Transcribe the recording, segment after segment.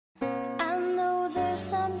there's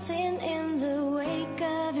something in the wake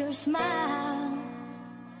of your smile.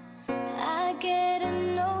 I get a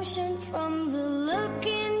notion from the look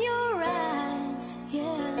in your eyes.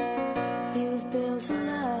 Yeah, you've built a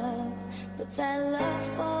love, but that love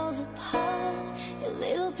falls apart. Your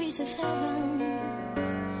little piece of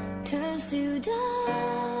heaven turns to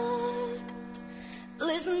dark.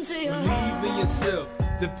 Listen to your heart. Believe in yourself,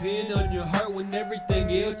 depend on your heart when everything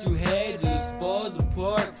else you had just falls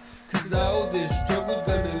apart. Cause all this struggle's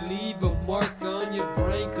gonna leave a mark on your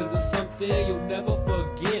brain. Cause it's something you'll never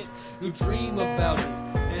forget. You'll dream about it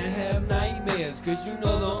and have nightmares. Cause you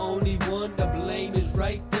know the only one to blame is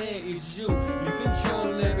right there is you. You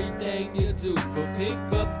control everything you do, but pick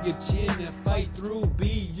up your chin and fight through,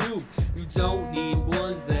 be you. You don't need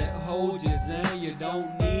ones that hold you down. You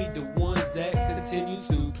don't need the ones that continue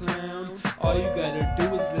to clown. All you gotta do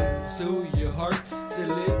is listen to your heart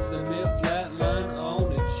till it's a mid-flatline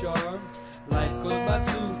on a chart. Life goes by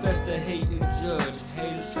too fast to hate and judge.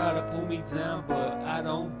 Haters try to pull me down, but I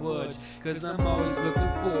don't budge. Cause I'm always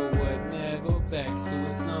looking forward, never back. So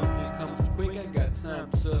if something comes quick, I got time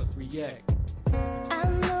to react. I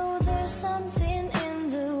know there's something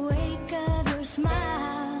in the wake of your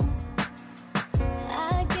smile.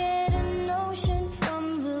 I get a notion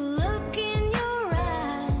from the look in your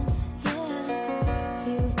eyes. Yeah,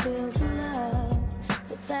 you've built a love,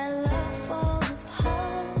 but that love falls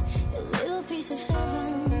apart. Your little piece of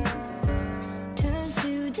heaven turns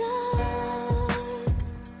to dark.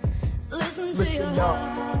 Listen to your heart.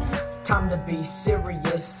 Time to be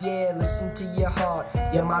serious, yeah, listen to your heart.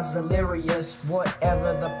 Your mind's delirious,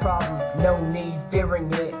 whatever the problem, no need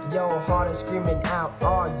fearing it. Your heart is screaming out,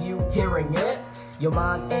 are you hearing it? Your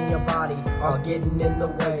mind and your body are getting in the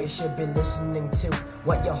way. You should be listening to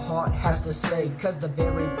what your heart has to say. Cause the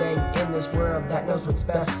very thing in this world that knows what's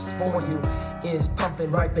best for you is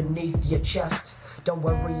pumping right beneath your chest. Don't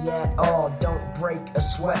worry at all, don't break a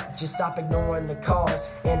sweat. Just stop ignoring the calls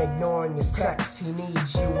and ignoring his texts. He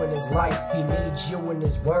needs you in his life, he needs you in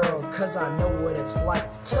his world. Cause I know what it's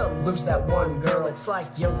like to lose that one girl. It's like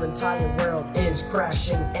your entire world is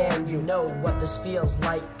crashing, and you know what this feels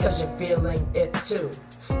like, cause you're feeling it too.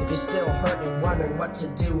 If you're still hurting, wondering what to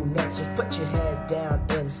do next, just put your head down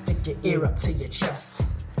and stick your ear up to your chest.